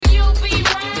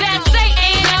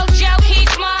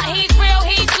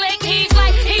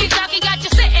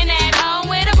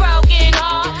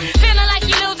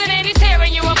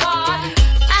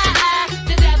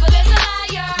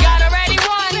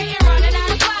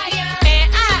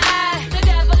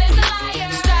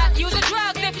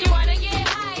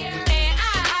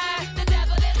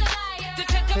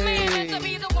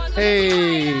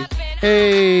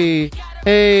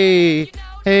Hey,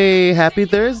 hey, happy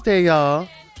Thursday, y'all.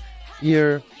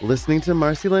 You're listening to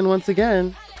Marcy Lynn once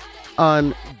again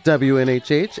on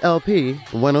WNHH LP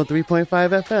 103.5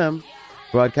 FM,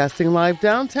 broadcasting live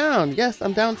downtown. Yes,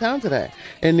 I'm downtown today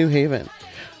in New Haven.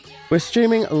 We're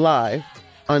streaming live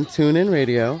on TuneIn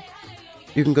Radio.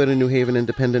 You can go to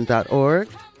newhavenindependent.org,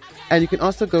 and you can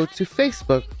also go to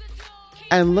Facebook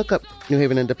and look up New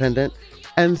Haven Independent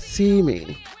and see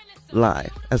me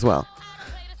live as well.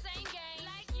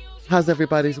 How's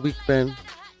everybody's week been?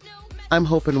 I'm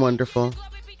hoping wonderful.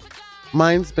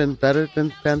 Mine's been better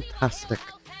than fantastic.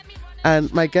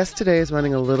 And my guest today is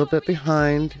running a little bit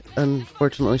behind.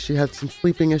 Unfortunately, she had some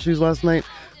sleeping issues last night.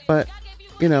 But,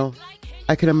 you know,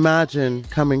 I can imagine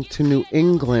coming to New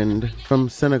England from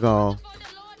Senegal.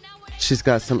 She's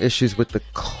got some issues with the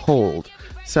cold.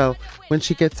 So when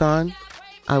she gets on,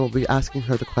 I will be asking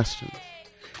her the questions.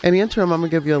 In the interim, I'm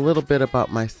going to give you a little bit about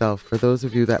myself. For those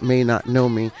of you that may not know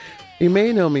me, you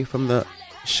may know me from the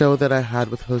show that I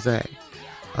had with Jose,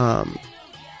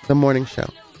 the morning show.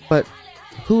 But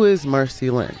who is Marcy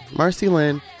Lynn? Marcy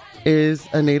Lynn is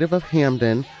a native of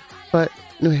Hamden, but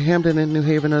Hamden and New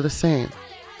Haven are the same.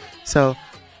 So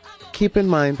keep in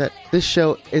mind that this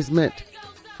show is meant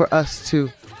for us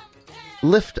to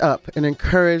lift up and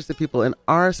encourage the people in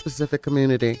our specific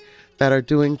community that are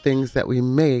doing things that we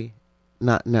may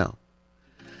not know.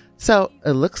 So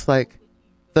it looks like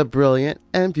the brilliant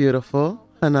and beautiful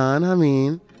Hanan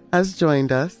Hameen has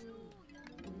joined us.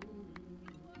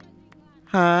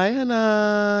 Hi,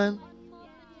 Hanan.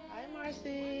 Hi,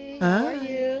 Marcy. Hi. How are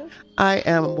you? I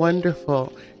am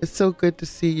wonderful. It's so good to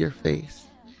see your face.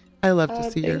 I love to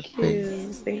see your Thank you.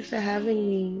 face. Thanks for having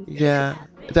me. Yeah,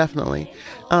 definitely.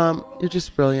 You're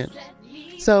just brilliant.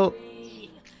 So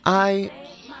I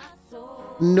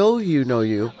know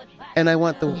you, and I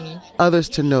want the others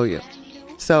to know you.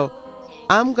 So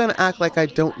I'm going to act like I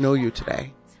don't know you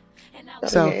today.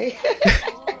 So Okay.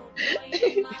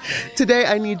 today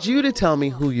I need you to tell me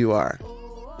who you are.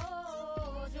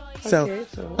 So, Okay,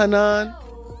 so Hanan.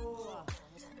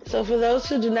 for those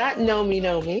who do not know me.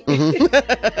 Mm-hmm.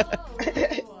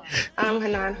 I'm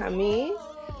Hanan Hameen.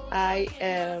 I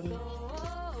am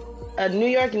a New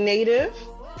York native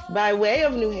by way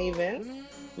of New Haven.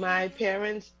 My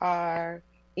parents are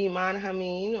Iman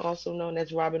Hameen, also known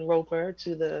as Robin Roper,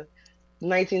 to the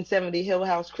 1970 Hill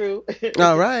House crew.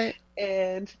 All right.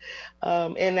 and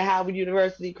the Howard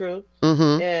University crew.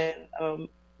 Mm-hmm. And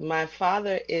my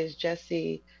father is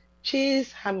Jesse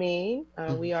Cheese Hameen.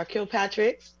 We are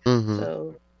Kilpatricks.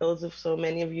 Mm-hmm. So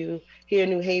many of you here in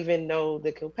New Haven know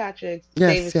the Kilpatricks,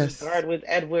 Yes, Davis, yes. Gardwood,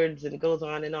 Edwards, and it goes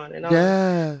on and on and on.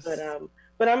 Yes.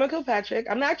 But I'm a Kilpatrick.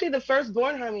 I'm actually the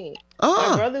first-born Hameen. Oh.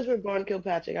 My brothers were born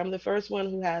Kilpatrick. I'm the first one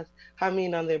who has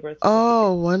Hameen on their birth certificate.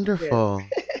 Oh, wonderful.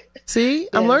 Yeah. See,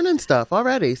 I'm learning stuff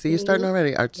already. See, you're starting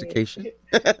already. Education.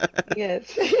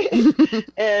 Yes.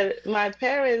 And my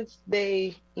parents,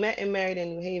 they met and married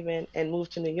in New Haven and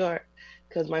moved to New York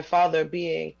because my father,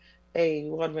 being a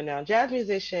world-renowned jazz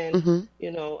musician,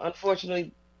 mm-hmm.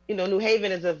 Unfortunately, New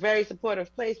Haven is a very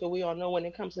supportive place, but we all know when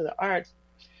it comes to the arts,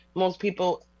 most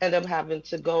people end up having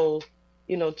to go,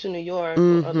 to New York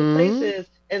or other places,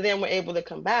 and then we're able to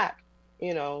come back,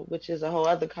 which is a whole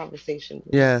other conversation.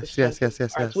 Yes.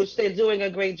 Which they're doing a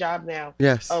great job now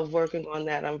of working on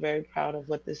that. I'm very proud of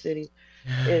what the city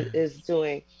is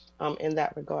doing in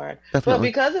that regard. Definitely. But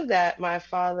because of that, my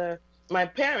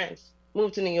parents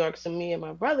moved to New York, so me and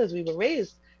my brothers, we were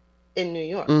raised in New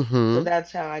York. Mm-hmm. So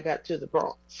that's how I got to the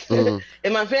Bronx. Mm-hmm.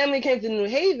 And my family came to New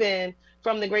Haven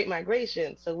from the Great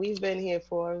Migration. So we've been here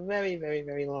for a very, very,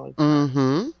 very long time.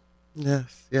 Mm-hmm.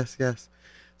 Yes.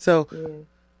 So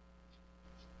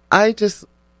I just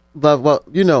love,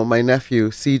 my nephew,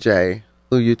 CJ,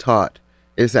 who you taught,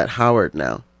 is at Howard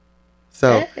now.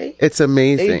 So it's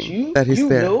amazing that he's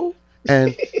there. Know?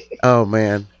 And, oh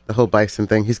man, the whole bison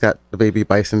thing. He's got the baby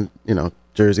bison,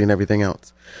 jersey and everything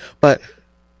else. But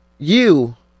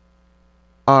you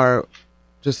are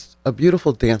just a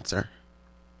beautiful dancer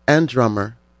and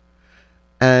drummer,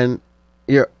 and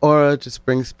your aura just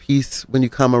brings peace when you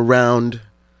come around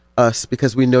us,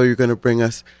 because we know you're going to bring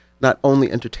us not only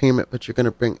entertainment, but you're going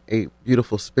to bring a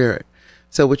beautiful spirit.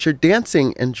 So with your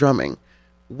dancing and drumming,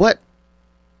 what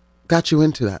got you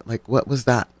into that? Like, what was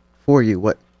that for you?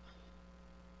 What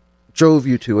drove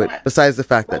you to it, besides the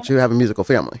fact that you have a musical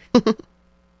family?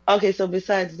 Okay, so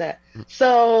besides that,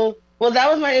 that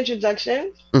was my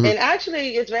introduction. And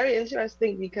actually, it's very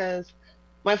interesting because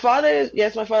My my father's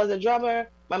a drummer.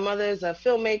 My mother is a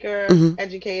filmmaker, Mm-hmm.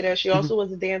 educator. She Mm-hmm. also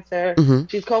was a dancer. Mm-hmm.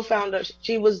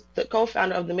 She was the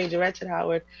co-founder of the Majorettes at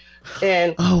Howard.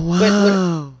 And Oh, but what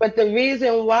wow. but the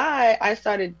reason why I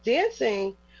started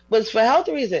dancing was for health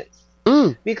reasons.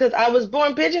 Mm. Because I was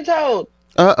born pigeon-toed.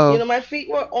 You Uh-oh. know, my feet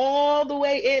were all the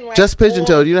way in, like Just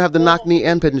pigeon-toed. You don't have the knock all knee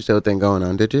and pigeon-toed thing going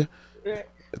on, did you?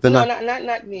 The no, knock.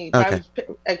 not me. I Okay. was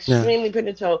Yeah. extremely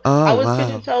pigeon-toed. I Oh, was wow.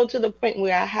 pigeon-toed to the point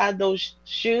where I had those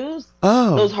shoes,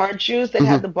 those Oh. hard shoes that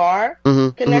had Mm-hmm. the bar Mm-hmm.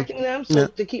 connecting them, Mm-hmm. so Yeah.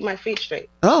 to keep my feet straight.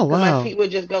 Oh, Because my wow. feet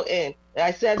would just go in.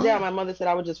 I sat down, Oh. my mother said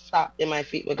I would just stop and my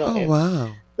feet would go Oh, in. wow.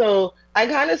 So I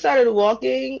kind of started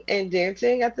walking and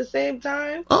dancing at the same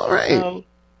time. All right. Um,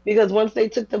 because once they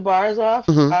took the bars off,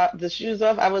 Mm-hmm. the shoes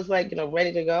off, I was like,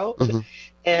 ready to go. Mm-hmm.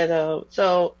 And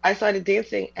so I started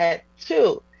dancing at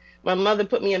 2. My mother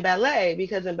put me in ballet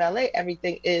because in ballet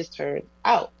everything is turned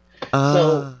out. So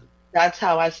Ah. that's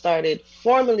how I started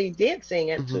formally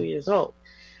dancing at Mm-hmm. 2 years old.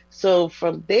 So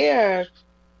from there,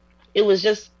 it was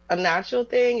just a natural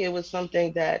thing. It was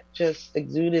something that just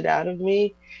exuded out of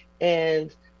me.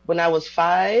 And when I was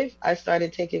 5, I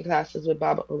started taking classes with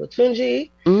Baba Olatunji.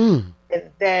 Mm. And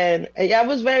then I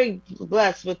was very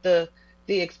blessed with the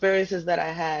experiences that I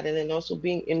had. And then also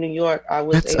being in New York, I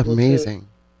was That's able amazing.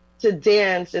 to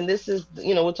dance. And this is,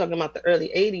 we're talking about the early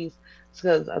 80s.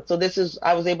 Because so this is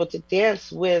I was able to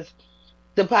dance with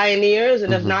the pioneers,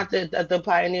 and if Mm-hmm. not the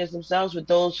pioneers themselves, with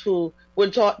those who were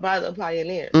taught by the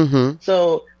pioneers. Mm-hmm.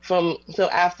 So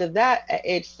after that, at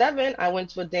age 7, I went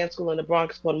to a dance school in the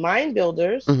Bronx called Mind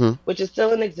Builders, Mm-hmm. which is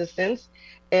still in existence.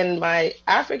 And my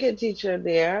African teacher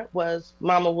there was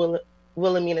Mama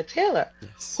Wilhelmina Taylor,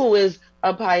 Yes. who is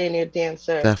a pioneer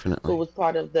dancer, who Definitely. was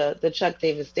part of the Chuck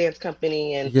Davis Dance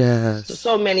Company and Yes.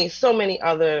 so many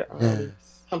other Yes.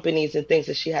 companies and things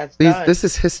that she has These done. this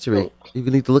is history. So You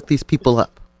need to look these people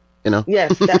up. You know.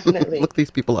 yes, definitely. Look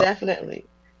these people up. Definitely.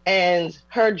 And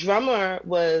her drummer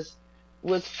was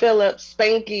Philip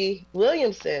Spanky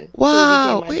Williamson, who became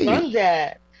Wow. my Wait.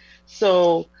 granddad.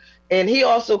 So, and he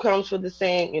also comes from the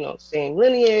same, same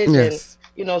lineage. And, Yes.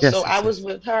 so Yes. I Yes. was Yes.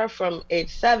 with her from age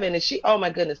 7. And oh my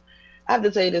goodness, I have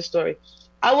to tell you this story.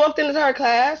 I walked into her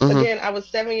class. Mm-hmm. Again, I was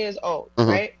 7 years old, Mm-hmm.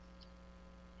 right?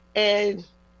 And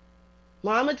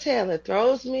Mama Taylor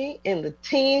throws me in the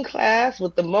teen class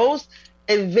with the most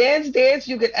advanced dance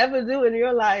you could ever do in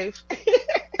your life.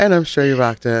 And I'm sure you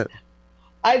rocked it.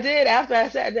 I did after I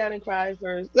sat down and cried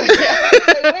first. I was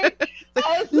like, wait.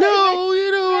 I was like, No,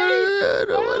 you don't wait, want to. I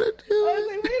don't no. want to do I was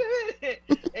it. like, wait a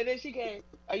minute. And then she came,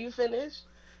 are you finished?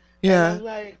 And Yeah. I'm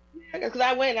like, yeah, because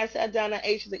I went and I sat down, I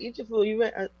ate. She said, eat your food. You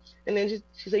went, and then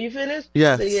she said, you finished? I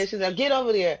said, yeah. Yes. She said, get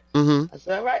over there. Mm-hmm. I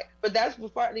said, all right. But that's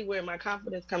partly where my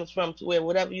confidence comes from, to where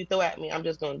whatever you throw at me, I'm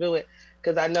just going to do it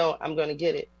because I know I'm going to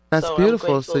get it. That's So I'm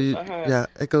beautiful. So grateful for her yeah,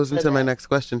 it goes for into my that. next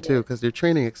question too, Yes. because your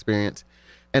training experience,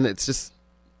 and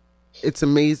it's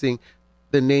amazing,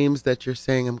 the names that you're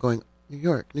saying. I'm going, New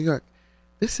York, New York.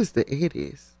 This is the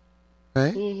 '80s,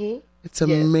 right? Mm-hmm. It's Yes.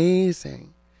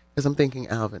 amazing because I'm thinking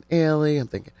Alvin Ailey. I'm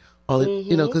thinking all the,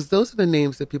 Mm-hmm. because those are the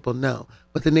names that people know.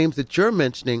 But the names that you're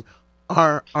mentioning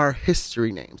are our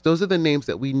history names. Those are the names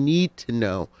that we need to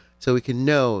know so we can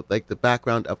know like the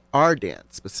background of our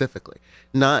dance specifically,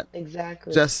 not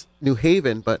Exactly. just New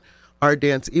Haven, but our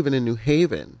dance even in New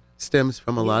Haven stems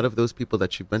from a lot of those people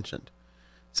that you mentioned.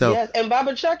 So Yes, and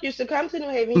Baba Chuck used to come to New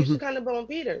Haven. He used to come to Bowen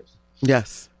Peters.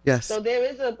 yes, yes. So there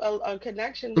is a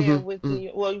connection there with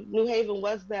New Haven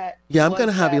was that. Yeah, I'm was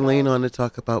gonna have that, Elaine on to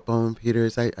talk about Bowen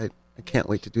Peters. I can't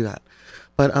wait to do that.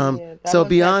 But yeah, that so was that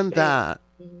beyond space. that,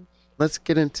 Mhm. let's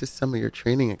get into some of your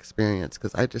training experience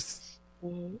because I just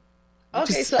Mhm.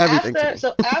 Okay, just so everything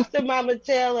to me. after Mama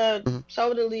Taylor Mhm.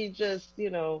 totally just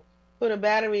put a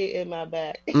battery in my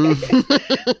back.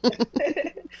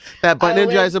 That I button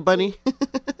went energizer bunny.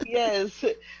 yes,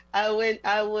 I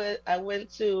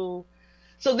went to.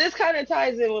 So this kind of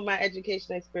ties in with my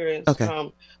education experience.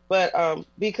 Okay. But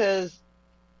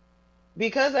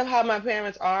because of how my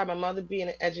parents are, my mother being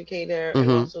an educator and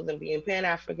Mm-hmm. also them being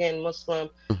Pan-African Muslim,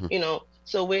 Mm-hmm.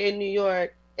 so we're in New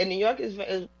York, and New York is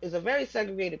a very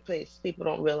segregated place. People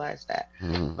don't realize that.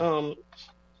 Mm-hmm.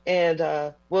 And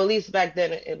well, at least back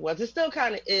then it was. It still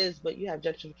kind of is, but you have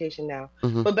gentrification now.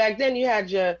 Mm-hmm. But back then you had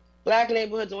your black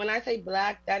neighborhoods, and when I say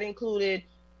black, that included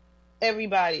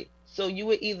everybody. So you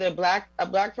were either a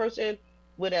black person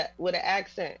with an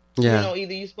accent. Yeah.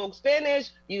 Either you spoke Spanish,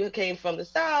 you came from the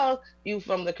South, you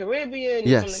from the Caribbean,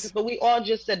 Yes. but we all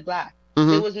just said black.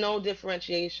 Mm-hmm. There was no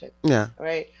differentiation. Yeah.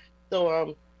 Right.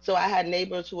 So I had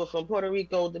neighbors who were from Puerto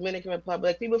Rico, Dominican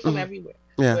Republic, people from everywhere.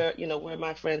 Yeah. Where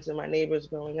my friends and my neighbors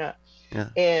growing up. Yeah.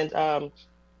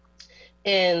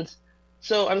 And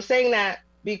So I'm saying that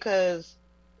because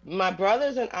my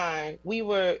brothers and I, we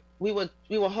were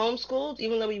homeschooled.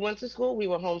 Even though we went to school, we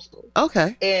were homeschooled.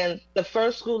 Okay. And the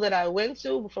first school that I went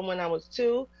to from when I was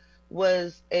two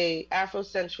was a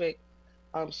Afrocentric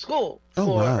school Oh,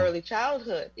 for wow. early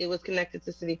childhood. It was connected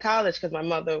to City College because my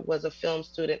mother was a film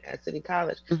student at City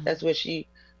College. Hmm. That's where she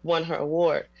won her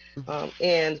award. Hmm.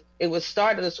 And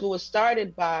the school was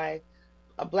started by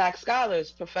Black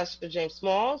scholars, Professor James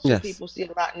Smalls, who Yes. people see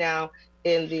a lot now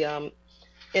in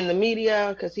the media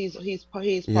because he's part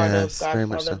of Yes, very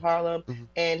much Godfather so. of Harlem, Hmm.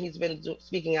 and he's been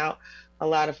speaking out a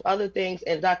lot of other things.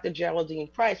 And Dr. Geraldine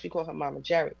Price, we call her Mama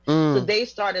Jerry. So Mm, they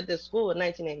started this school in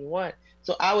 1981.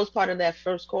 So I was part of that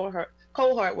first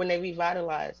cohort when they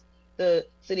revitalized the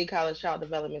City College Child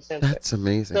Development Center. that's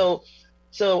amazing. So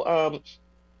so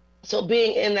so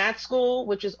being in that school,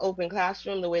 which is open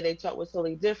classroom, the way they taught was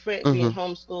totally different. Being Hmm.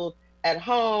 homeschooled at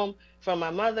home from my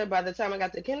mother, by the time I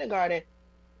got to kindergarten,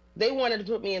 they wanted to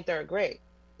put me in third grade.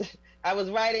 I was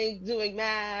writing, doing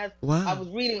math. I Wow. was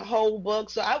reading whole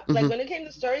books. So I like Hmm. when it came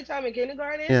to story time in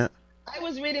kindergarten, Yeah, I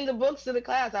was reading the books to the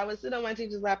class. I would sit on my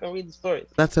teacher's lap and read the stories.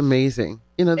 that's amazing.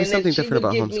 There's And then something she different would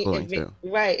about give me homeschooling too.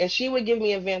 right, and she would give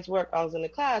me advanced work. I was in the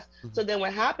class. Hmm. So then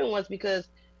what happened was because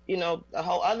the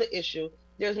whole other issue,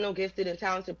 there's no gifted and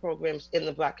talented programs in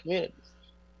the Black communities.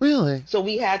 Really? So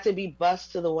we had to be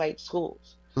bused to the white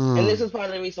schools. And this Mm. is part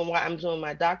of the reason why I'm doing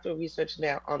my doctoral research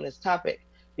now on this topic,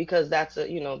 because that's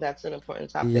an important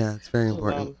topic Yeah, it's very to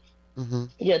important. Hmm.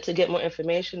 yeah, to get more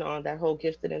information on that whole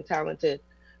gifted and talented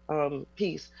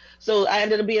piece. So I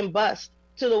ended up being bused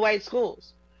to the white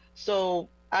schools. So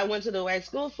I went to the white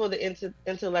school for the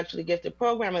intellectually gifted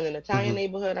program in an Italian Hmm.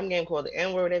 neighborhood. I'm getting called the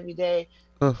N word every day.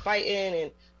 I'm Oh,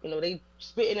 fighting, and they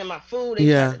spitting in my food. They tried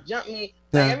yeah, to jump me,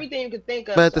 like yeah. everything you could think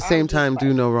But of. at So the I'm same just time, do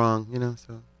fighting. no wrong.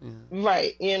 So yeah,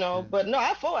 Right, yeah, but no,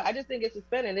 I fought. I just didn't get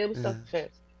suspended. It was yeah,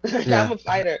 self-defense. Like, yeah. I'm a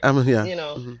fighter, Yeah. you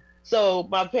know. Hmm. So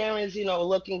my parents,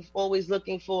 always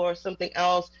looking for something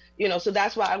else, so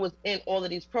that's why I was in all of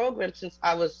these programs since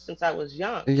I was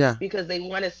young, Yeah, because they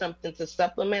wanted something to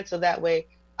supplement so that way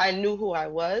I knew who I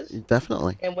was.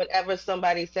 definitely. And whenever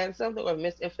somebody said something or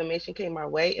misinformation came my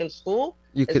way in school,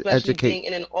 You could especially educate. being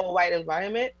in an all-white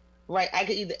environment, right, I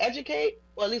could either educate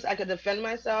or at least I could defend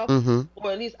myself, Hmm.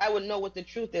 or at least I would know what the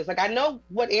truth is. Like I know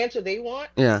what answer they want,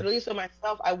 Yeah, but at least for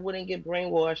myself, I wouldn't get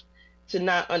brainwashed to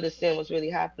not understand what's really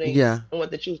happening yeah. and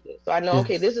what the truth is. So I know,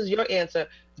 okay, Yes. this is your answer,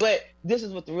 but this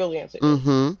is what the real answer is,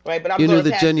 Hmm. right? But I'm You knew going to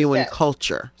the pass this genuine test.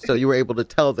 culture, so you were able to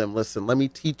tell them, "Listen, let me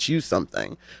teach you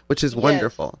something," which is Yes,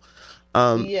 wonderful.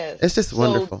 Um, yes. it's just So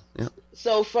wonderful. Yeah.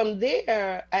 so from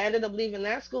there, I ended up leaving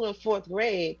that school in fourth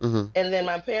grade. Hmm. And then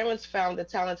my parents found a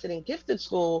talented and gifted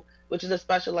school, which is a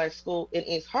specialized school in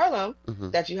East Harlem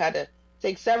Hmm. that you had to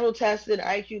take several tests,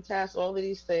 IQ tests, all of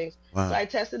these things. So Wow. I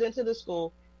tested into the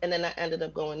school and then I ended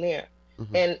up going there.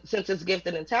 Hmm. And since it's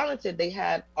gifted and talented, they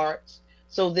had arts.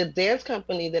 So the dance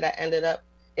company that I ended up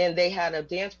in, they had a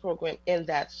dance program in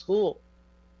that school.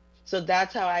 So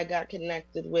that's how I got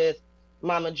connected with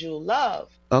Mama Jewel Love,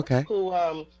 Okay. who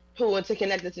who went to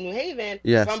connected to New Haven,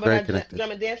 Yes, remember very her connected. drum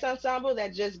and dance ensemble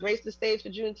that just graced the stage for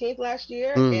Juneteenth last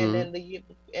year, and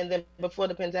Hmm. then before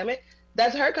the pandemic,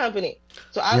 that's her company.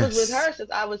 So I was with Yes. her since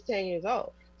I was 10 years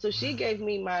old. So she gave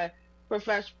me my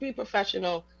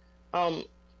pre-professional um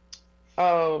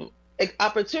um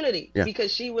opportunity Yeah.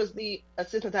 because she was the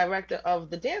assistant director of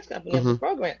the dance company of the Hmm.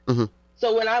 program. Hmm.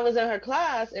 So when I was in her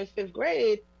class in fifth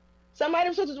grade, somebody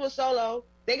was supposed to do a solo.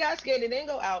 They got scared. They didn't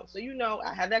go out. So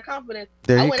I had that confidence.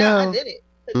 There I you went out. I go. did it.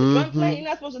 The drum playing, Hmm. you're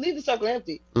not supposed to leave the circle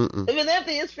empty. Mm-mm. If it's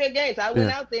empty, it's fair game. So I went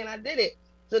Yeah. out there and I did it.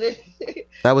 So then,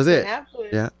 That was then it. afterwards,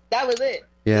 Yeah. that was it. So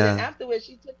then Yeah. afterwards,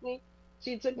 she took me.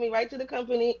 She took me right to the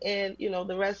company, and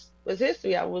the rest was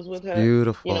history. I was with her,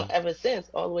 Beautiful. ever since,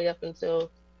 all the way up until,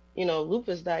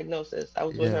 lupus diagnosis. I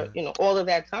was with Yeah. her, all of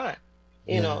that time.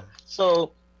 Yeah.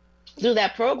 So through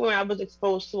that program, I was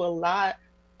exposed to a lot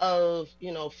of,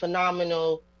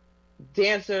 phenomenal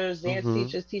dancers, dance Hmm.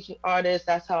 teachers, teaching artists.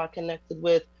 That's how I connected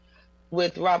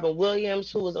with Robin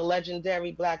Williams, who was a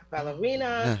legendary Black Oh,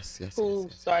 ballerina yes. Yes. Yes. who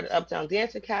Yes. started Yes. Uptown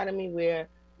Dance Academy, where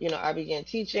I began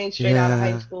teaching straight out of high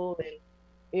Yeah. school,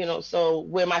 and so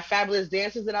where my fabulous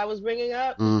dancers that I was bringing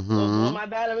up, all Hmm. my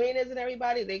ballerinas and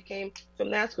everybody, they came from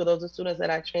that school. Those are students that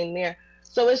I trained there.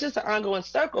 So it's just an ongoing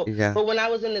circle. Yeah. But when I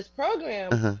was in this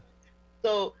program, Uh-huh.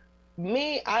 so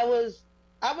me, I was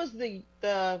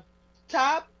the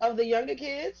top of the younger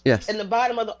kids Yes. and the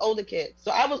bottom of the older kids.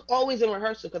 So I was always in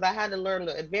rehearsal because I had to learn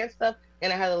the advanced stuff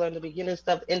and I had to learn the beginning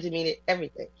stuff, the intermediate,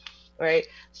 everything. Right.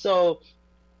 So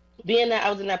being that I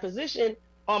was in that position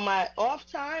on my off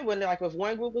time when like if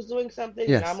one group was doing something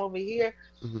and I'm Yes. over here,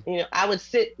 Hmm. I would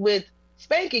sit with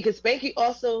Spanky, because Spanky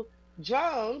also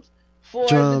drummed for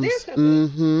the dance Drums. company.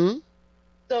 Mm-hmm.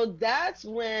 So that's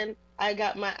when I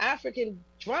got my African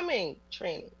drumming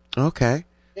training Okay.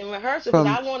 in rehearsal because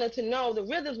From I wanted to know the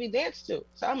rhythms we dance to.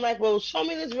 So I'm like, well, show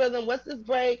me this rhythm. What's this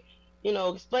break?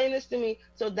 Explain this to me.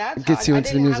 So that's how gets you I into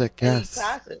the didn't have music. any Yes.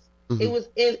 classes. Mm-hmm.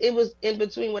 It was in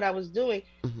between what I was doing.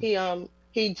 Mm-hmm.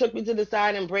 He took me to the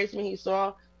side, embraced me. He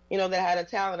saw, that I had a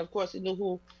talent. Of course, he knew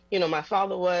who, my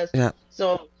father was. Yeah.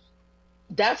 So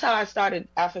that's how I started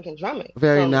African drumming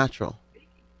Very from, natural.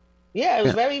 yeah, it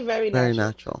was Yeah. very, very Very natural.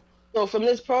 natural. So from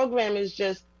this program is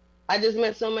just, I just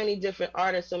met so many different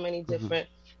artists, so many Mm-hmm. different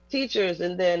teachers.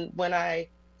 And then because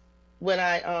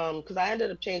I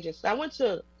ended up changing. So I went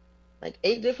to like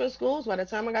 8 different schools by the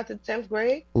time I got to 10th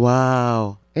grade.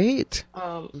 Wow. 8.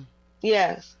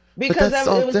 Yes, But because that's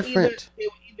all it was either different.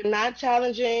 not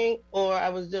challenging or I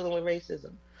was dealing with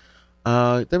racism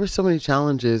There were so many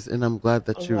challenges, and I'm glad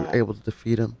a that you were lot. able to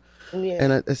defeat them. And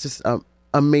Yeah. it's just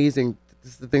amazing.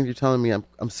 This is the things you're telling me.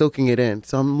 I'm soaking it in.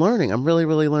 So I'm learning. I'm really,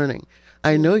 really learning.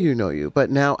 I know Mhm. you know you,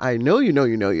 but now I know you know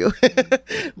you know you.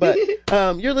 But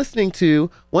you're listening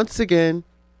to, once again,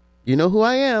 you know who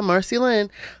I am, Marcy Lynn,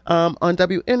 on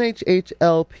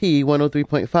WNHHLP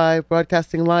 103.5,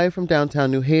 broadcasting live from downtown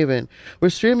New Haven. We're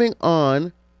streaming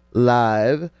on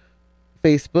live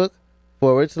Facebook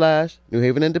 /New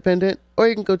Haven Independent, or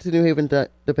you can go to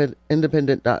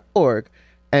newhavenindependent.org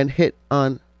and hit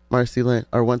on Marcy Lynn,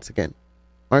 or once again,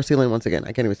 Marcy Lynn once again.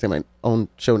 I can't even say my own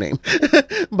show name.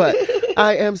 But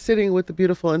I am sitting with the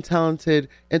beautiful and talented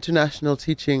international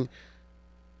teaching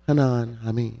Hanan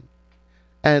Hameen.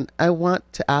 And I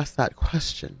want to ask that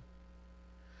question.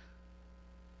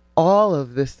 All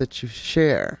of this that you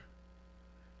share,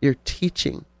 you're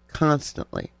teaching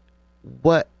constantly.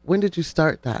 When did you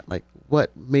start that? Like,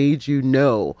 what made you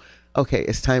know, okay,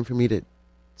 it's time for me to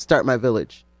start my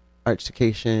village arts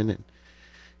education and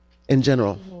in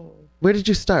general? Mhm. Where did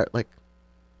you start? Like,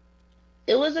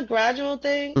 It was a gradual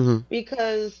thing mm-hmm,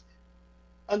 because,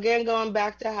 again, going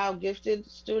back to how gifted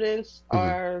students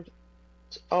mm-hmm,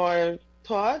 are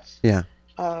taught, yeah,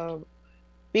 um,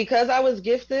 because I was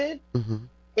gifted mm-hmm,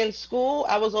 in school,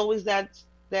 I was always that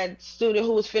student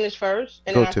who was finished first,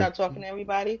 and then go I to, started talking to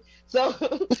everybody. So,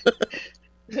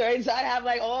 right, so I have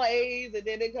like all A's, and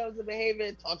then it comes to behavior,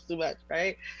 it talks too much,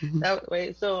 right? mm-hmm,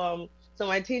 Right. So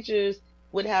my teachers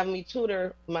would have me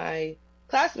tutor my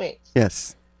classmates.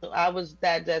 yes, So I was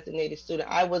that designated student.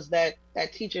 I was that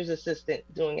teacher's assistant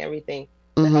doing everything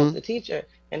to help mm-hmm, the teacher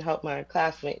and help my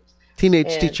classmates. teenage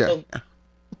And teacher, so,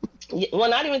 well,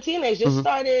 not even teenage.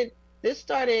 mm-hmm, This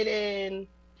started in.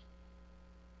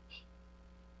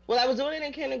 Well, I was doing it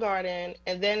in kindergarten,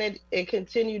 and then it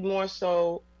continued more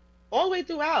so all the way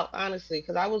throughout, honestly,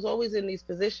 because I was always in these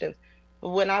positions.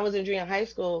 When I was in junior high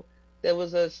school, there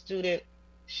was a student.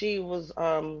 She was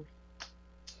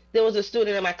there was a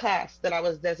student in my class that I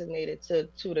was designated to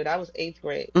tutor. That was 8th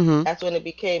grade. mm-hmm, That's when it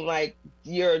became like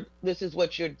this is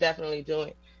what you're definitely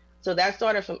doing. So that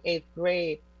started from 8th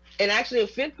grade. And actually in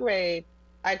 5th grade,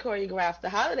 I choreographed the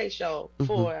holiday show mm-hmm,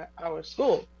 for our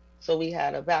school. So we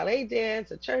had a ballet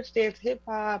dance, a church dance, hip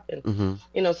hop, and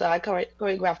mm-hmm, so I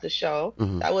choreographed the show.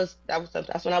 mm-hmm,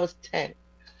 That's when I was 10.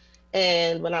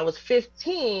 And when I was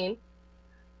 15,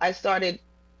 I started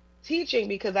teaching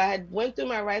because I had went through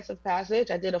my rites of passage.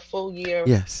 I did a full year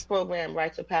yes, program,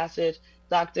 rites of passage.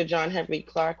 Dr. John Henry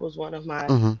Clark was one of my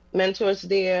mm-hmm, mentors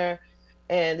there.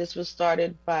 And this was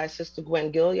started by Sister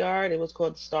Gwen Gilliard. It was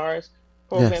called the STARS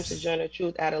Program yes, Sojourner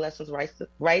Truth Adolescents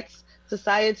Rights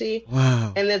Society.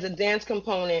 wow, And there's a dance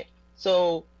component.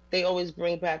 So they always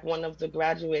bring back one of the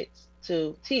graduates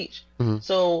to teach. mm-hmm,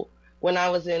 So when I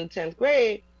was in 10th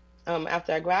grade,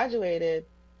 after I graduated,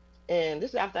 and this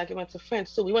is after I went to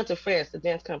France. So we went to France, the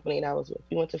dance company that I was with.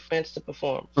 We went to France to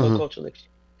perform for a mm-hmm, cultural exchange.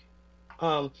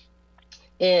 Um,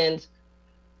 and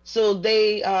so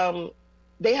they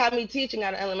had me teaching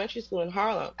at an elementary school in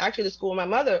Harlem. Actually, the school my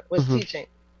mother was mm-hmm, teaching.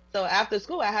 So after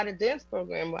school, I had a dance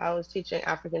program where I was teaching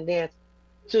African dance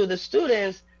to the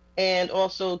students and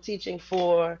also teaching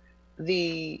for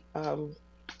the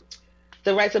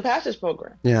rites of passage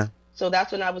program. yeah, So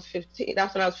that's when I was 15.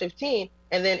 That's when I was 15.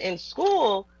 And then in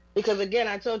school, because again,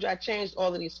 I told you I changed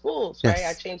all of these schools, right? I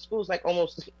yes, changed schools like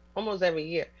almost every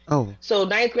year. oh, So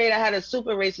 9th grade, I had a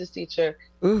super racist teacher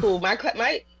who oof,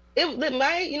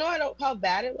 you know how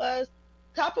bad it was.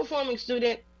 Top performing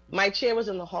student, my chair was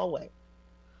in the hallway.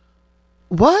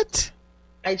 what?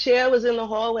 My chair was in the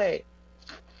hallway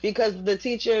because the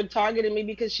teacher targeted me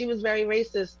because she was very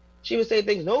racist. She would say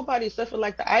things, nobody suffered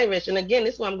like the Irish. And again,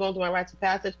 this is when I'm going through my rites of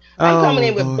passage. I'm coming Oh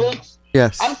in with Lord, books. I'm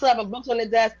yes, still having books on the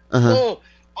desk. uh-huh, Boom.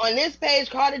 on this page,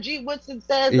 Carter G. Woodson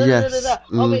says, da, da, da, da, Yes. da.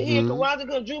 Over here, Kawanda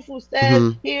Kunjufu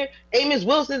says, here, Amos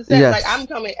Wilson says, like, I'm Yes.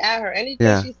 coming at her. Anything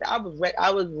Yeah. she said, I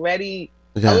was ready.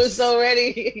 Yes. I was so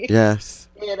ready. Yes.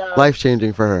 And, life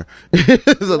changing for her. So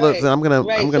right, listen, I'm gonna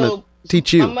so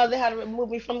teach you. my mother had to remove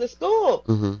me from the school.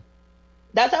 Mm-hmm.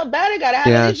 That's how bad it got. I had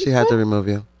Yeah, to leave she the had to school. remove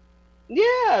you.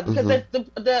 Yeah, because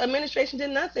the administration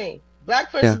did nothing.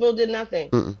 Black principal did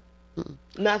nothing.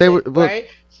 Nothing. They were right?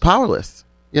 powerless,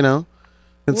 you know,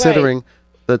 considering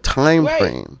the time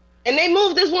frame. And they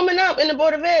moved this woman up in the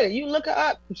Board of Ed. You look her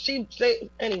up.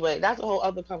 Anyway, that's a whole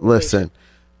other conversation. Listen,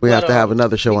 we have to have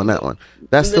another show on that one.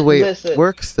 That's the way it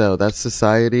works, though. That's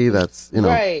society. That's, you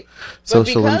know,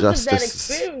 social injustice. But because of that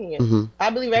experience, I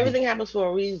believe everything happens for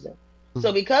a reason.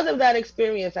 So because of that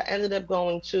experience, I ended up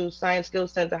going to Science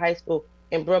Skills Center High School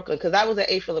in Brooklyn, because I was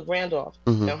at A. Philip Randolph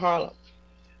in Harlem.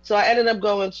 So I ended up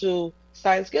going to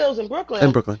Science Skills in Brooklyn.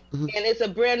 And it's a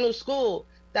brand new school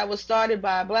that was started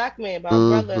by a Black man, by a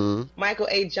brother, Michael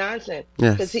A. Johnson.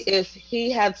 Because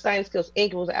he had Science Skills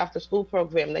Inc. It was an after school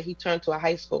program that he turned to a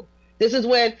high school. This was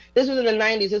in the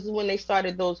 90s. This is when they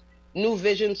started those New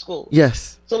Vision schools.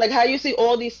 Yes. So like how you see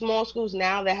all these small schools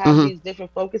now that have these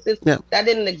different focuses, that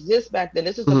didn't exist back then.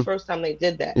 This is the first time they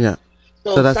did that. Yeah.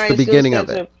 So that's the beginning of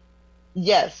it.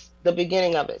 Yes, the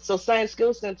beginning of it. So Science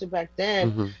Skills Center back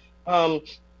then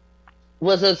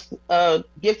was a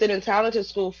gifted and talented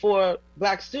school for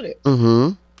Black students.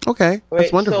 Okay,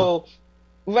 that's wonderful.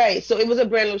 So it was a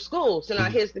brand new school. So now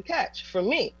here's the catch for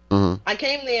me. I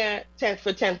came there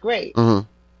for 10th grade.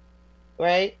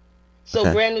 Right?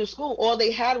 So brand new school, all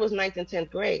they had was 9th and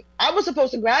 10th grade. I was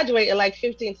supposed to graduate at like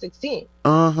 15, 16.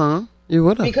 You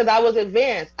would have. Because I was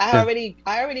advanced. I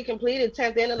already completed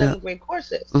 10th and 11th grade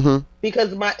courses.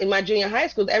 Because in my junior high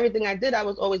school, everything I did, I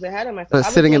was always ahead of myself.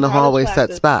 Sitting in the hallway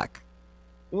sets back.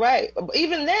 Right.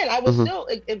 Even then, I was still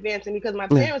advancing because my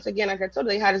parents, again, like I told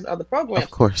you, they had this other program.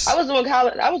 Of course. I was doing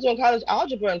college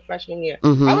algebra in freshman year.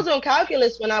 I was doing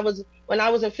calculus when I was in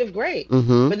 5th grade.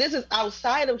 But this is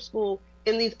outside of school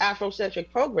in these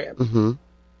Afrocentric programs.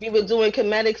 We were doing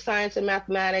comedic science and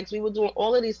mathematics. We were doing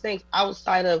all of these things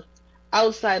outside of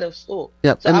school.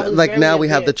 Yeah, so and like now we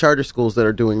have the charter schools that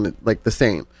are doing like the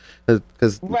same,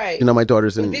 because you know my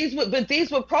daughter's in. But these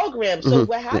were programs. So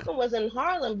what happened was in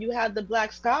Harlem, you had the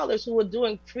Black scholars who were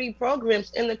doing free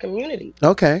programs in the community.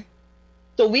 Okay.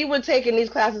 So we were taking these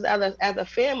classes as a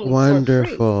family.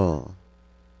 Wonderful. For free.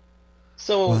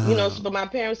 So you know, but my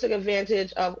parents took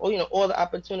advantage of all the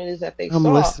opportunities that they saw. I'm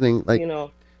listening, like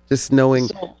just knowing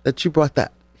that you brought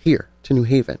that here to New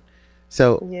Haven.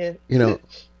 So you know.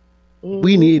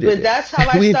 We needed but that's how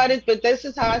I started. But this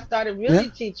is how I started really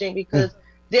teaching, because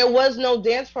there was no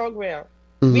dance program.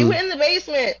 We were in the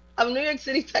basement of New York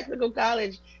City Technical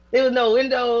College. There was no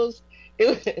windows.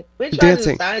 We're trying to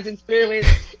do science experiments.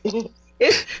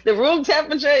 The room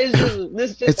temperature is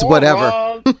just it's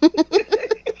whatever.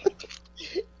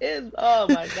 Oh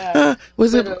my god!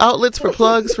 Was it outlets for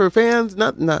plugs for fans?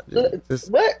 Not.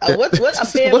 Just, what's a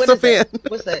fan? What's a fan?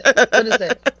 What's that? What is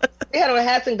that? They had on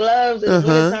hats and gloves. It was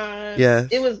winter time. Yes.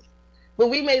 It was, but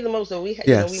we made the most of it.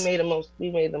 We made the most. We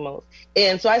made the most.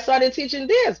 And so I started teaching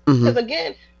dance because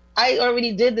again, I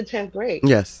already did the 10th grade.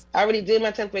 Yes. I already did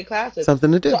my 10th grade classes.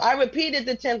 Something to do. So I repeated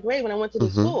the 10th grade when I went to the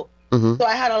school. So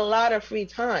I had a lot of free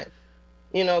time,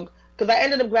 because I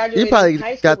ended up graduating. You probably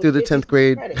high school got through the 10th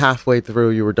grade credits. halfway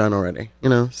through. You were done already,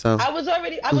 so. I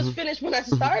was finished when I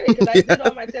started, because I did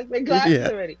all my 10th grade classes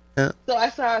already. Yeah. So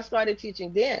I started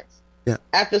teaching dance. Yeah.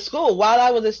 At the school, while I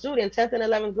was a student, 10th and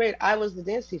 11th grade, I was the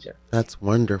dance teacher. That's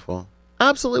wonderful.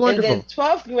 Absolutely wonderful. And then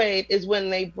 12th grade is when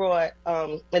they brought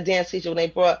a dance teacher, when they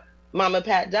brought Mama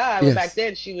Pat Dye. Yes. Back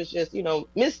then she was just,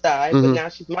 Miss Dye, but now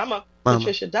she's Mama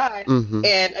Patricia Dye.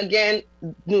 And again,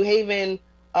 New Haven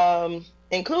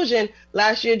inclusion,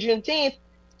 last year, Juneteenth,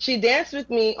 she danced with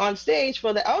me on stage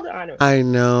for the Elder Honor. I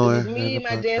know. It was me,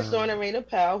 my dance daughter, Raina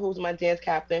Pell, who's my dance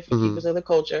captain for Keepers of the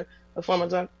Culture, a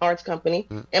performance arts company,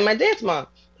 and my dance mom,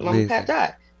 Mama Pat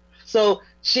Dye. So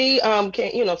she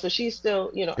came, so she's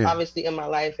still, obviously in my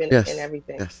life and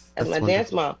everything as my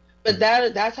dance mom. But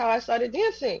that's how I started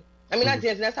dancing. I mean, not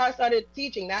dancing. That's how I started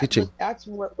teaching. That's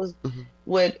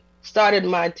what started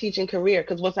my teaching career.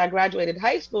 Because once I graduated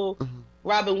high school,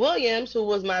 Robin Williams, who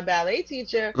was my ballet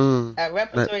teacher at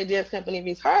Repertory Dance Company of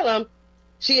East Harlem,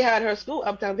 she had her school,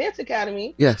 Uptown Dance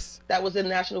Academy. Yes. That was in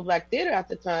National Black Theater at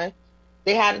the time.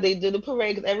 They did a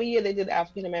parade, because every year they did the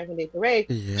African American Day Parade.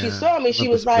 Yeah, she saw me. She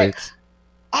was like,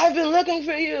 I've been looking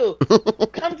for you.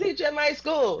 Come teach at my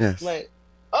school. Yes. I'm like,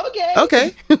 okay.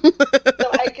 Okay.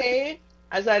 So I came.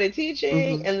 I started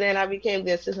teaching, and then I became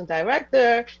the assistant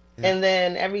director, and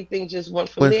then everything just went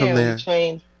from there. We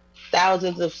trained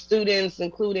thousands of students,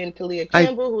 including Kalia I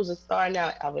Campbell, who's a star now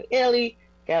at Albert Ailey,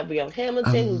 Gabrielle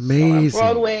Hamilton, who's a star on amazing.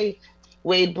 Broadway,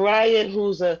 Wade Bryant,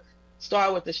 who's a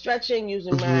star with the stretching,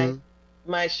 using Mm-hmm.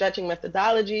 my stretching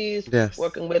methodologies, Yes.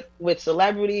 working with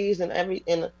celebrities and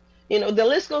the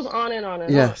list goes on and on and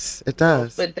on. Yes, it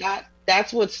does. But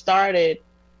that's what started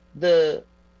the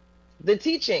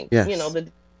teaching. Yes. The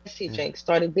Yeah. teaching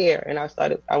started there, and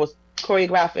I was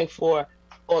choreographing for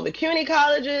all the CUNY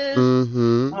colleges.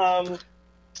 Mm-hmm. Um,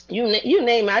 you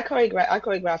name it, I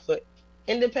choreographed for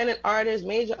independent artists,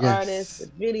 major artists, Yes.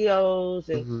 with videos,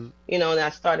 and Mm-hmm. and I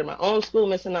started my own school,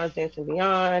 Miss Anand's Dance and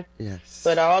Beyond. But Yes.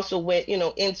 I also went,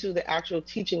 into the actual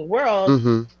teaching world.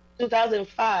 Mm-hmm.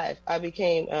 2005, I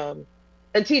became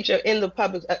a teacher in the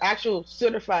public, an actual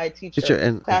certified Teacher teacher,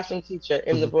 and classroom teacher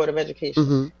in the mm-hmm. Board of Education.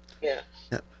 Mm-hmm. Yeah,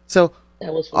 Yeah. So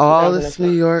that was from all this New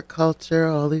 2005. York culture,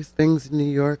 all these things in New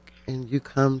York, and you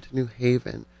come to New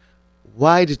Haven.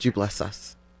 Why did you bless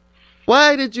us?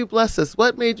 Why did you bless us?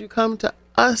 What made you come to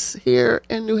us here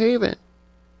in New Haven?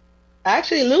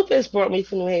 Actually, lupus brought me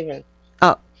to New Haven.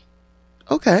 Oh,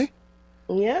 okay.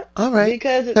 Yeah, All right.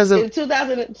 because Because of in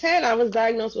 2010, I was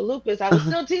diagnosed with lupus. I was uh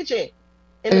still teaching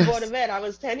in the Board yes, of Ed. I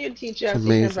was tenured teacher. I it's was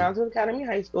teaching at amazing. Brownsville Academy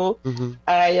High School. Mm-hmm.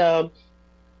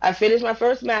 I finished my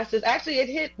first master's. Actually, it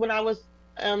hit when I was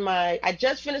I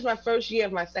just finished my first year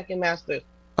of my second master's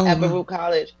Oh at wow. Baruch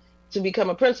College to become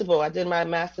a principal. I did my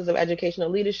master's of educational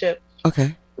leadership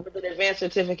Okay. with an advanced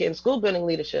certificate in school building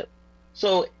leadership.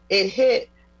 So it hit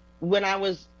when I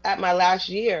was at my last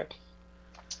year,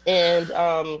 and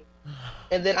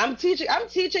then I'm teaching. I'm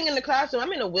teaching in the classroom.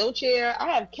 I'm in a wheelchair.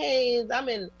 I have canes. I'm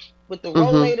in with the Mm-hmm.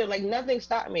 rollator. Like nothing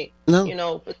stopped me,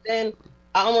 No. But then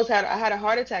I had a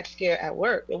heart attack scare at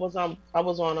work. It was I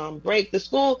was on break. The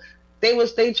school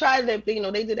they tried that they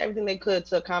did everything they could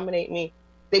to accommodate me.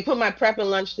 They put my prep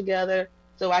and lunch together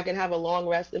so I can have a long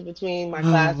rest in between my Oh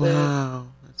classes. wow.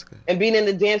 That's good. And being in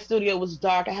the dance studio was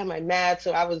dark. I had my mat,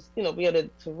 so I was be able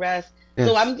to rest. So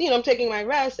Yes. I'm taking my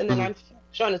rest, and then Mm-hmm. I'm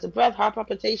showing it to breath, heart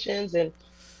palpitations, and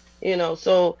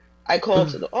so I called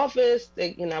to the office.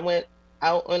 I went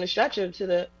out on a stretcher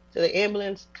to the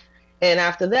ambulance, and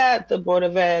after that, the Board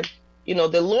of Ed,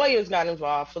 the lawyers got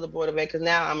involved for the Board of Ed because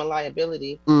now I'm a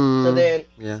liability. So Mm, then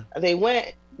yeah. they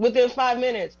went within 5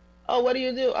 minutes. Oh, what do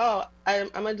you do? Oh,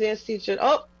 I'm a dance teacher.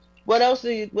 Oh, what else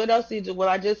do you do? Well,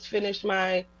 I just finished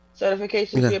my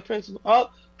certification to Yeah. be a principal. Oh,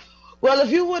 well,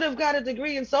 if you would have got a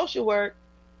degree in social work,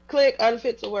 click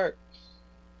unfit to work.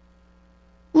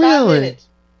 Five Really? minutes.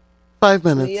 5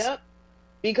 minutes. Yep.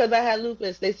 Because I had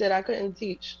lupus, they said I couldn't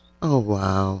teach. Oh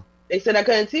wow. They said I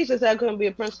couldn't teach. They said I couldn't be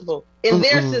a principal in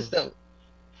their Mm-mm. system,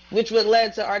 which would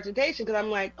lead to altercation. Because I'm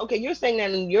like, okay, you're saying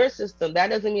that in your system. That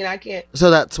doesn't mean I can't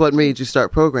So that's what made teach you start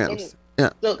any. programs. Yeah.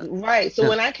 So right. So Yeah.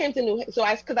 when I came to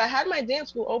because I had my dance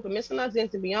school open. Miss Anand's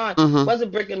Dance and Beyond Mm-hmm. was a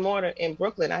brick and mortar in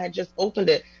Brooklyn. I had just opened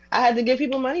it. I had to give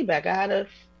people money back. I had to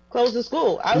close the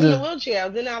school. I was in a Yeah. wheelchair. I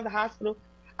was in and out of the hospital.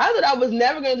 I thought I was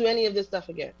never going to do any of this stuff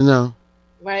again. No.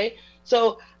 Right.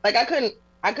 So like I couldn't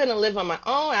live on my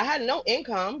own. I had no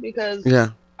income because Yeah.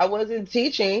 I wasn't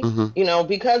teaching. Mm-hmm.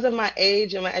 Because of my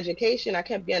age and my education, I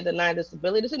kept getting denied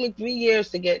disability. It took me 3 years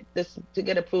to get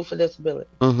approved for disability.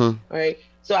 Mm-hmm. Right.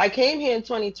 So I came here in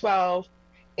 2012,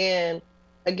 and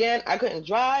again, I couldn't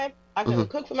drive. I couldn't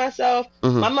cook for myself.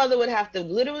 Mm-hmm. My mother would have to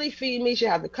literally feed me. She'd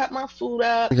have to cut my food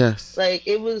up. Yes. Like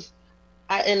it was.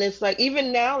 And it's like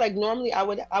even now, like normally I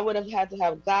would have had to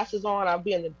have glasses on. I'd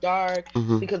be in the dark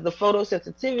Mm-hmm. because the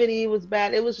photosensitivity was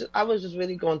bad. I was just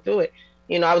really going through it.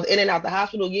 I was in and out the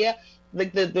hospital. Yeah,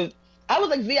 like the I was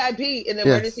like VIP in the Yes.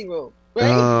 emergency room. Right?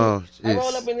 Oh, I roll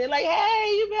up jeez. and they're like, "Hey,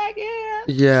 you back here?"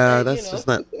 Yeah, And, that's just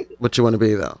not what you want to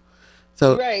be, though.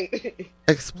 So right.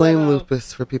 explain But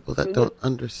lupus for people that don't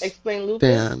understand. explain lupus.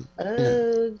 Yeah.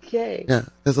 Okay. Yeah,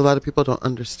 because a lot of people don't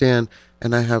understand,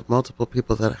 and I have multiple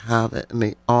people that have it, and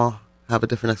they all have a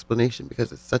different explanation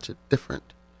because it's such a different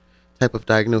type of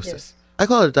diagnosis. Yes. I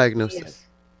call it a diagnosis.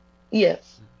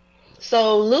 Yes.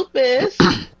 So lupus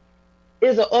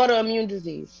is an autoimmune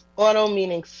disease. Auto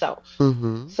meaning self.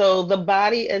 Mm-hmm. So the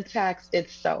body attacks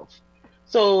itself.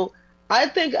 So I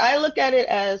think I look at it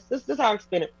as this is how I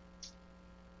explain it.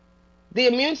 The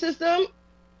immune system,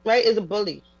 right, is a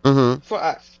bully for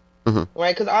us. Mm-hmm.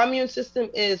 Right? Because our immune system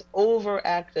is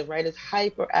overactive, right? It's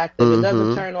hyperactive. It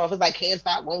doesn't turn off. It's like can't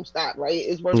stop, won't stop, right?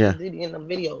 It's worse than Diddy in the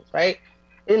videos, right?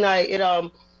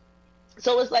 And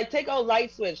so it's like take a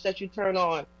light switch that you turn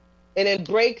on and then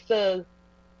break the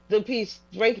piece,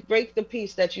 break the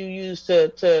piece that you use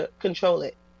to control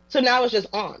it. So now it's just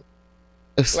on.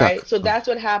 It's right? stuck. So that's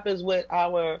what happens with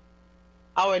our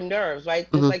nerves, right?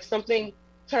 It's like something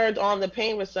turned on the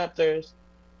pain receptors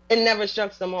it never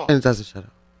shuts them off. And it doesn't shut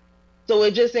up. So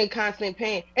it's just in constant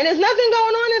pain. And there's nothing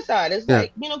going on inside. It's Yeah.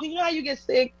 like, you know, 'cause you know how you get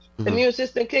sick, the immune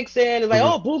system kicks in, it's like,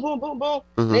 oh, boom, boom, boom, boom.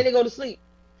 And then they go to sleep.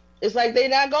 It's like they're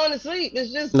not going to sleep.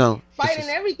 It's just fighting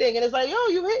everything. And it's like, yo,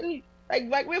 you hitting,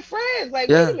 like we're friends. Like,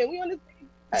 wait a minute, we on the same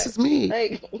side. This is me.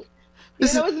 Like,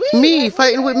 this you know, is it's me like,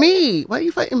 fighting with me. Why are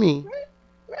you fighting me?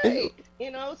 Right.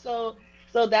 You know, so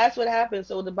that's what happens.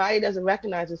 So the body doesn't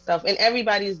recognize itself. And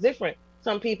everybody is different.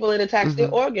 Some people, it attacks their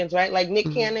organs, right? Like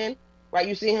Nick Cannon, right?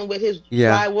 You see him with his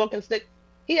dry walking stick.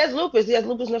 He has lupus. He has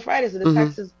lupus nephritis. It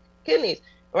attacks his kidneys,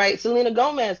 right? Selena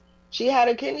Gomez, she had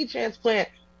a kidney transplant.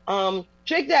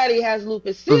 Trick Daddy has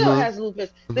lupus. Seal has lupus.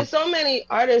 There's so many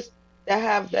artists that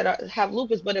have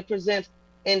lupus, but it presents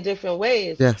in different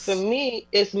ways. Yes. For me,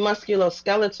 it's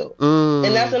musculoskeletal.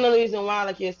 And that's another reason why,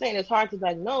 like you're saying, it's hard to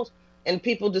diagnose and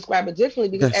people describe it differently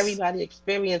because everybody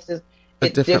experiences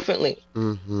it differently.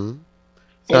 And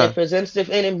it presents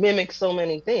different, and it mimics so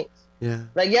many things. Yeah.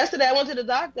 Like yesterday, I went to the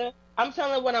doctor. I'm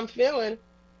telling them what I'm feeling.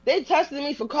 They tested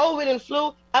me for COVID and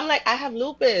flu. I'm like, I have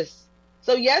lupus.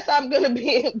 So yes, I'm going to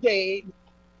be in pain.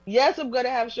 Yes, I'm going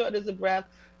to have shortness of breath.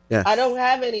 Yes. I don't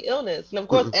have any illness. And of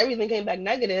course, everything came back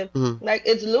negative. Like,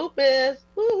 it's lupus.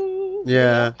 Woo-hoo,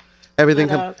 yeah. You know?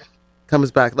 Everything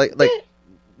comes back. Like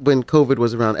when COVID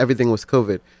was around, everything was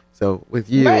COVID. So with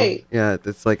you, yeah,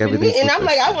 it's like everything. And I'm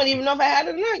like, I wouldn't even know if I had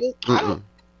it or not.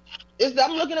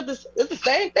 I'm looking at this. It's the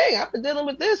same thing. I've been dealing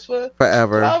with this for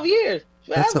forever, 12 years,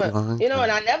 forever. That's a long time. You know,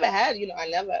 and I never had.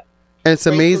 And it's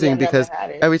amazing because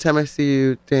every time I see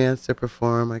you dance or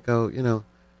perform, I go, you know,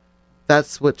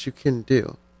 that's what you can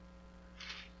do.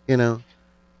 You know.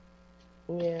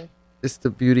 Yeah. It's the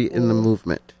beauty in the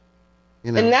movement.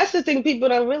 You know. And that's the thing people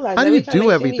don't realize. How do you do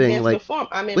everything like perform,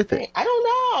 I'm in pain. I don't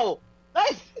know.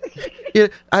 Yeah,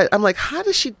 I'm like,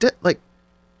 how's she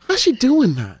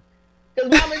doing that? Because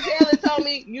Mama Taylor told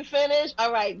me, you finished?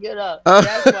 All right, get up.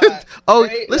 That's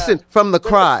why. Listen, from the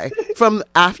cry, from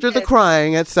after the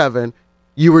crying at 7,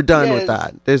 you were done with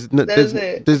that.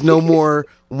 There's no more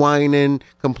whining,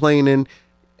 complaining.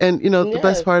 And, you know, the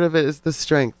best part of it is the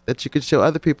strength that you could show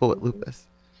other people with lupus.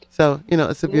 So, you know,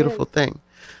 it's a beautiful thing.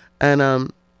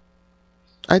 And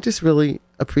I just really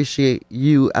appreciate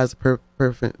you as a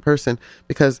person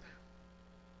because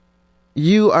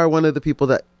you are one of the people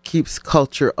that keeps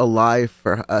culture alive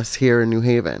for us here in New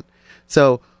Haven.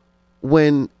 So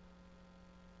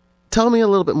tell me a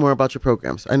little bit more about your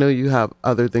programs. I know you have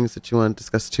other things that you want to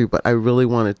discuss too, but I really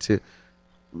wanted to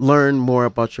learn more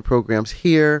about your programs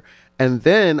here. And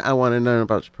then I want to learn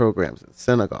about your programs in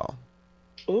Senegal.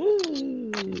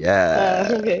 Ooh. Yeah.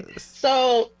 Okay.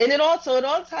 So, and it all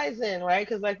ties in, right?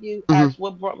 Because like you asked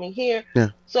what brought me here. Yeah.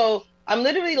 So I'm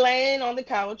literally laying on the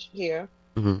couch here,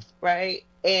 right?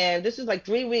 And this is like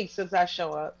 3 weeks since I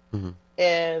show up.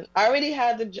 And I already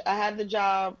had the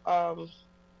job. I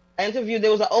interviewed.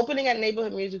 There was an opening at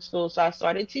Neighborhood Music School, so I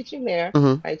started teaching there.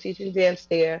 I teaching dance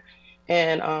there,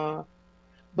 and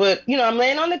but you know, I'm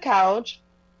laying on the couch,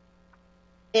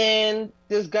 and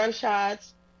there's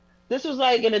gunshots. This was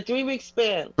like in a 3-week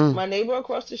span. My neighbor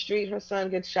across the street, her son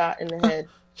gets shot in the head,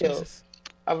 killed. Jesus.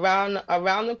 Around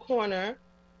the corner,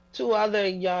 2 other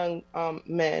young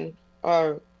men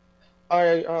are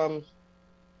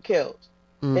killed.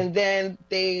 And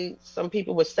then some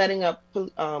people were setting up,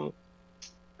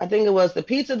 I think it was the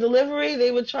pizza delivery.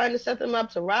 They were trying to set them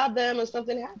up to rob them, and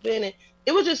something happened. And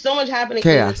it was just so much happening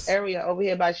in this area over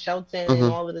here by Shelton and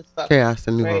all of this stuff. Chaos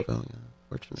in Newville,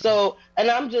 fortunately. So,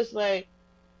 and I'm just like,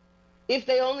 if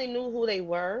they only knew who they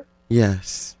were,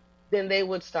 yes, then they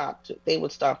would stop. They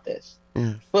would stop this.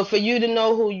 Yes. But for you to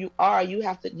know who you are, you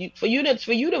have to. For you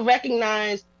to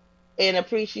recognize and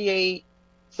appreciate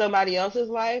somebody else's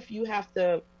life, you have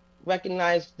to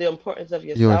recognize the importance of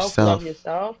yourself. Love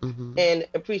yourself, and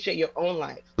appreciate your own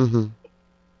life.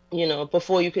 You know,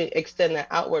 before you can extend that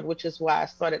outward, which is why I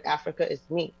started Africa Is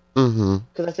Me.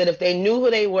 Because I said if they knew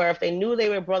who they were, if they knew they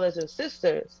were brothers and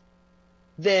sisters,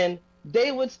 then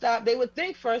they would stop. They would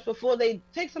think first before they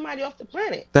take somebody off the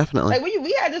planet. Definitely. Like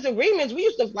we had disagreements. We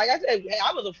used to, like I said,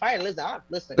 I was a fighter.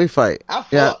 Listen. We fight. I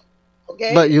fought. Yeah.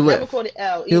 Okay. But you live. Never called it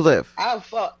L. You live. I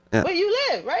fought. Yeah. But you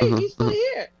live, right? You still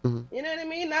here. You know what I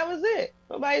mean? That was it.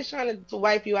 Nobody's trying to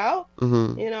wipe you out.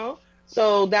 You know.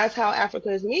 So that's how Africa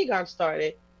Is Me got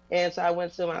started. And so I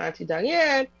went to my auntie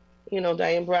Diane,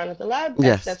 Diane Brown at the library.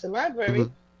 Yes. That's the library.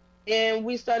 And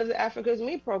we started the Africa Is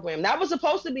Me program. That was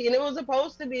supposed to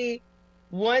be,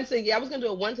 once a year. I was gonna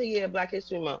do it once a year, Black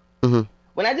History Month.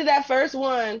 When I did that first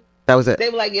one, that was it. They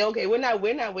were like, "Yeah, okay, we're not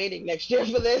waiting next year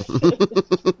for this."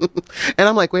 And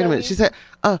I'm like, "Wait a minute." She said,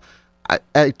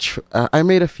 I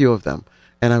made a few of them,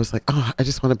 and I was like, "Oh, I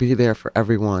just want to be there for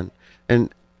everyone."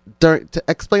 And to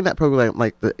explain that program,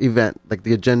 like the event, like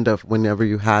the agenda of whenever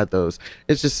you had those.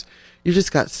 It's just, you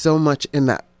just got so much in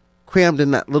that, crammed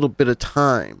in that little bit of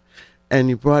time, and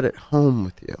you brought it home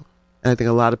with you. And I think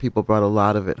a lot of people brought a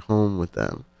lot of it home with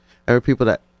them. There were people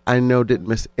that I know didn't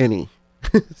miss any.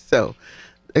 So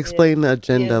explain the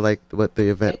agenda, Yes. like what the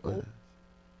event was.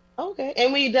 Okay,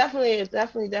 and we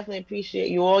definitely appreciate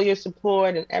you, all your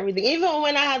support and everything. Even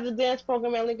when I had the dance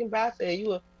program at Lincoln Bassett, you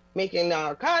were making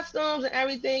our costumes and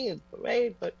everything. It's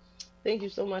great, but thank you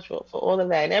so much for all of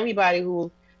that and everybody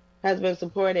who has been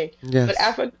supporting. But Yes.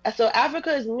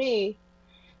 Africa is Me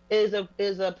is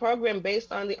a program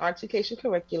based on the Articulation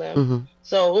curriculum. Mm-hmm.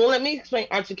 So well, let me explain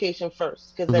Articulation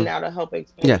first, because then Mm-hmm. that'll help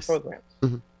explain the Yes. program.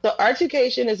 Mm-hmm. So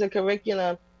Articulation is a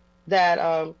curriculum that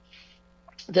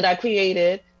that I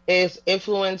created, is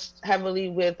influenced heavily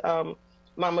with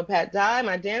Mama Pat Dye,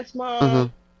 my dance Mm-hmm.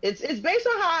 mom. It's based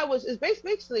on how I was. It's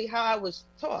basically how I was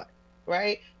taught,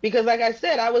 right? Because like I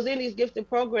said, I was in these gifted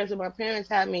programs, and my parents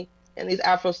had me in these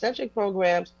Afrocentric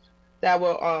programs that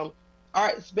were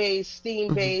arts based, STEAM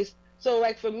Mm-hmm. based. So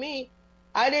like for me,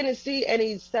 I didn't see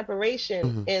any separation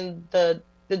Mm-hmm. in the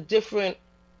different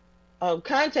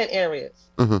content areas,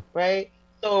 Mm-hmm. right?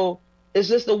 So it's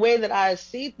just the way that I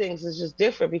see things is just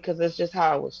different because it's just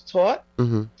how I was taught.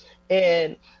 Mm-hmm.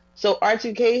 And so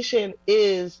articulation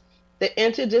is the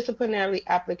interdisciplinary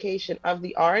application of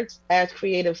the arts as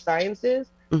creative sciences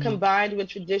Mm-hmm. combined with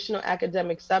traditional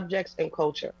academic subjects and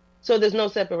culture. So there's no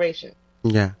separation.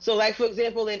 Yeah. So like for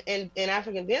example, in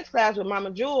African dance class with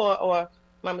Mama Jewel or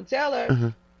Mama Taylor,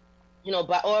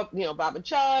 Mm-hmm. Baba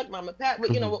Chuck, Mama Pat, but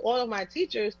Mm-hmm. with all of my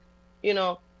teachers, you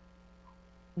know,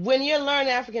 when you're learning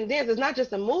African dance, it's not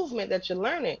just a movement that you're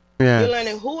learning. You're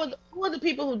learning Yes. who are the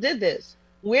people who did this?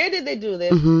 Where did they do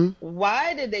this? Mm-hmm.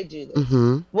 Why did they do this?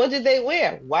 Mm-hmm. What did they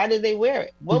wear? Why did they wear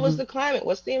it? What was Mm-hmm. the climate?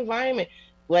 What's the environment?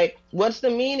 Like, what's the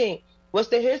meaning? What's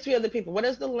the history of the people? What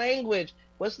is the language?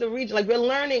 What's the region? Like, we're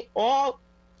learning all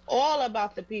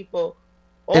about the people,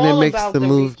 And it all makes about the the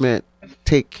region. movement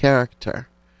take character.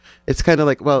 It's kind of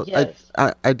like, well, Yes.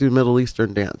 I do Middle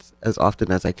Eastern dance as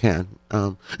often as I can,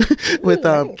 with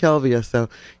Nice. Kelvia. So,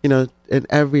 in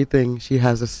everything she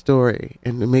has a story,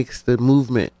 and it makes the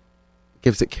movement,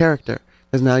 gives it character,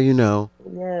 because now you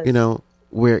Yes. know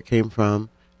where it came from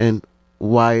and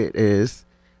why it is.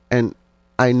 And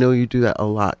I know you do that a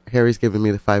lot. Harry's giving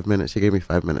me the 5 minutes. She gave me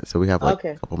 5 minutes, so we have like a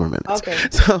Okay. couple more minutes. Okay.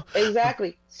 So,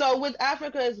 Exactly. So with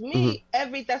Africa is mhm,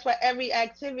 Me, that's why every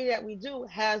activity that we do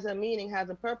has a meaning, has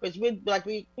a purpose. We're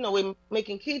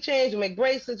making keychains, we make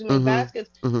bracelets, we make mhm, baskets,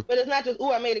 mhm, but it's not just,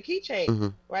 oh, I made a keychain,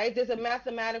 mhm. right? There's a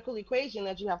mathematical equation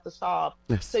that you have to solve.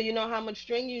 So Yes. you know how much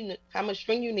string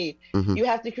you need. Mhm. You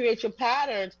have to create your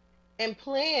patterns and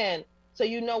plan so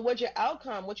you know what you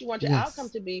want your outcome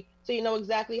Yes. to be, so you know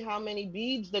exactly how many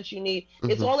beads that you need.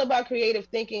 It's Mhm. all about creative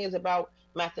thinking, it's about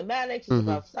mathematics, it's Mhm.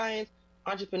 about science,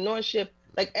 entrepreneurship.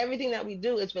 Like everything that we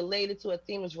do is related to a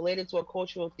theme, is related to a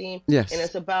cultural theme, and Yes.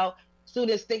 it's about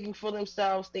students thinking for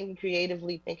themselves, thinking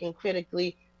creatively, thinking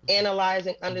critically,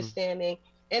 analyzing, Mhm. understanding,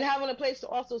 and having a place to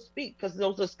also speak, because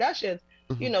those discussions,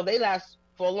 Mhm. they last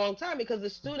for a long time, because the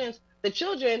students, the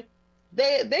children,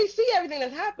 they see everything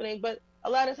that's happening, but a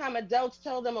lot of time adults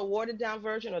tell them a watered down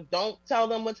version or don't tell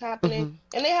them what's happening, Mhm.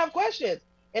 and they have questions.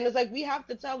 And it's like we have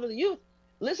to tell the youth,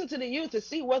 listen to the youth to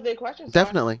see what their questions are,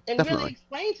 Definitely. and really Definitely.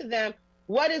 explain to them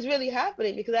what is really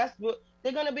happening, because that's what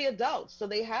they're going to be adults, so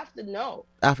they have to know.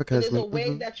 Africa So is there's a me. way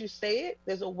Mhm. that you say it,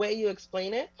 there's a way you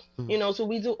explain it, Mhm. so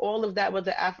we do all of that with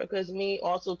the Africa is Me,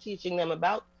 also teaching them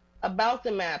about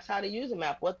the maps, how to use a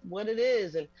map, what it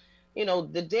is, and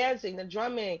the dancing, the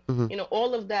drumming, Mhm.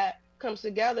 all of that comes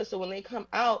together, so when they come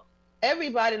out,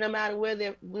 everybody, no matter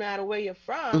where you're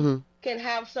from, Mhm. can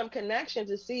have some connection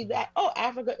to see that, oh,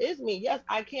 Africa is me. Yes,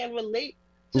 I can relate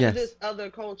to this Yes. other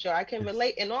culture. I can Yes.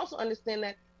 relate and also understand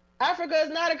that Africa is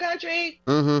not a country,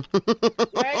 Mhm.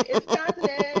 right? It's a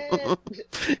continent,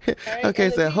 right? Okay, And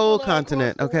it's the a whole people are across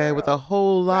continent. the Okay, with a world.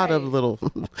 whole lot of Right, little.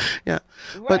 Yeah,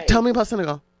 but tell right. me about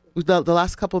Senegal. The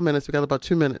last couple minutes, we got about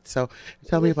 2 minutes. So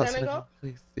tell me With about Senegal, Senegal.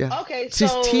 please. Yeah, Okay,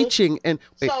 she's teaching. And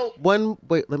wait, so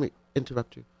wait. Let me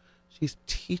interrupt you. She's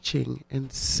teaching in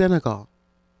Senegal.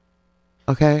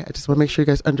 Okay, I just want to make sure you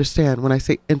guys understand. When I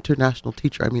say international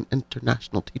teacher, I mean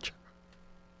international teacher.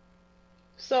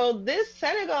 this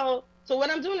Senegal. So what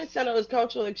I'm doing in Senegal is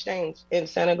cultural exchange in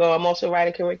Senegal. I'm also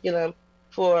writing curriculum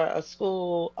for a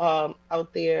school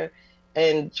out there,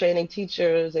 and training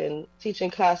teachers and teaching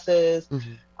classes,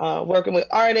 Mm-hmm. working with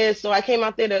artists. So I came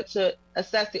out there to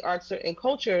assess the arts and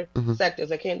culture Mm-hmm.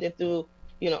 sectors. I came there through,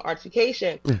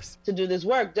 articulation, Yes. to do this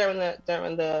work during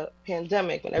the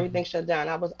pandemic when Mm-hmm. everything shut down.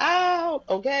 I was out,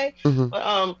 okay, Mm-hmm. but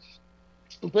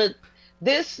But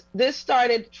this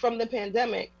started from the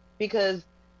pandemic because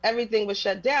everything was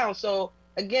shut down. So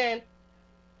again,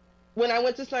 when I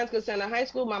went to Science Center High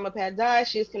School, Mama Pat died.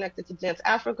 She is connected to Dance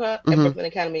Africa and Brooklyn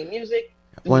Academy of Music.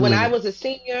 When I was a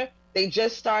senior, they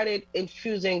just started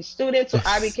infusing students, so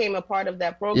I became a part of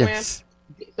that program. Yes.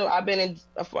 So I've been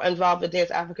involved with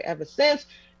Dance Africa ever since.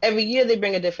 Every year they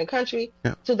bring a different country.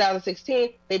 2016,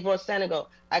 they brought Senegal.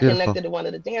 I connected to one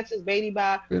of the dancers, Beatty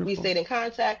Ba. We stayed in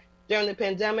contact. During the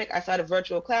pandemic, I started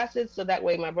virtual classes, so that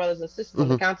way my brothers and sisters on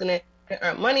the continent can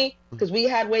earn money, because we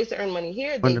had ways to earn money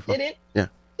here. They didn't. Yeah.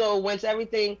 So once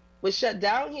everything was shut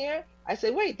down here, I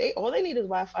said, wait, all they need is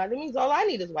Wi-Fi. That means all I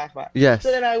need is Wi-Fi. Yes.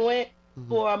 So then I went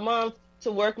for a month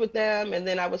to work with them, and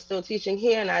then I was still teaching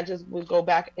here, and I just would go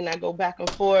back, and I go back and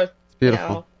forth. Beautiful.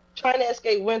 You know, trying to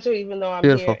escape winter, even though I'm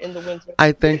here in the winter.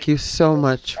 I thank you so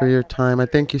much for your time. I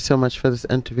thank you so much for this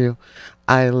interview.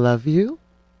 I love you.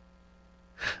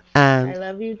 And I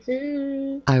love you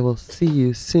too. I will see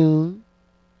you soon.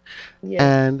 Yes.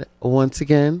 And once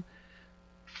again,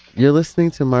 you're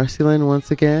listening to Marcy Lynn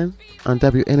once again on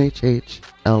WNHH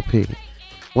LP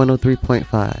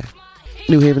 103.5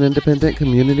 New Haven Independent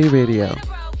Community Radio.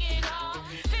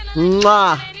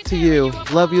 Mwah to you.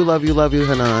 Love you, love you, love you,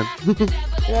 Hanan.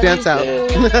 Dance out. Okay,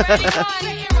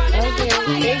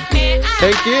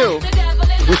 thank you. Thank you.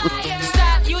 Okay.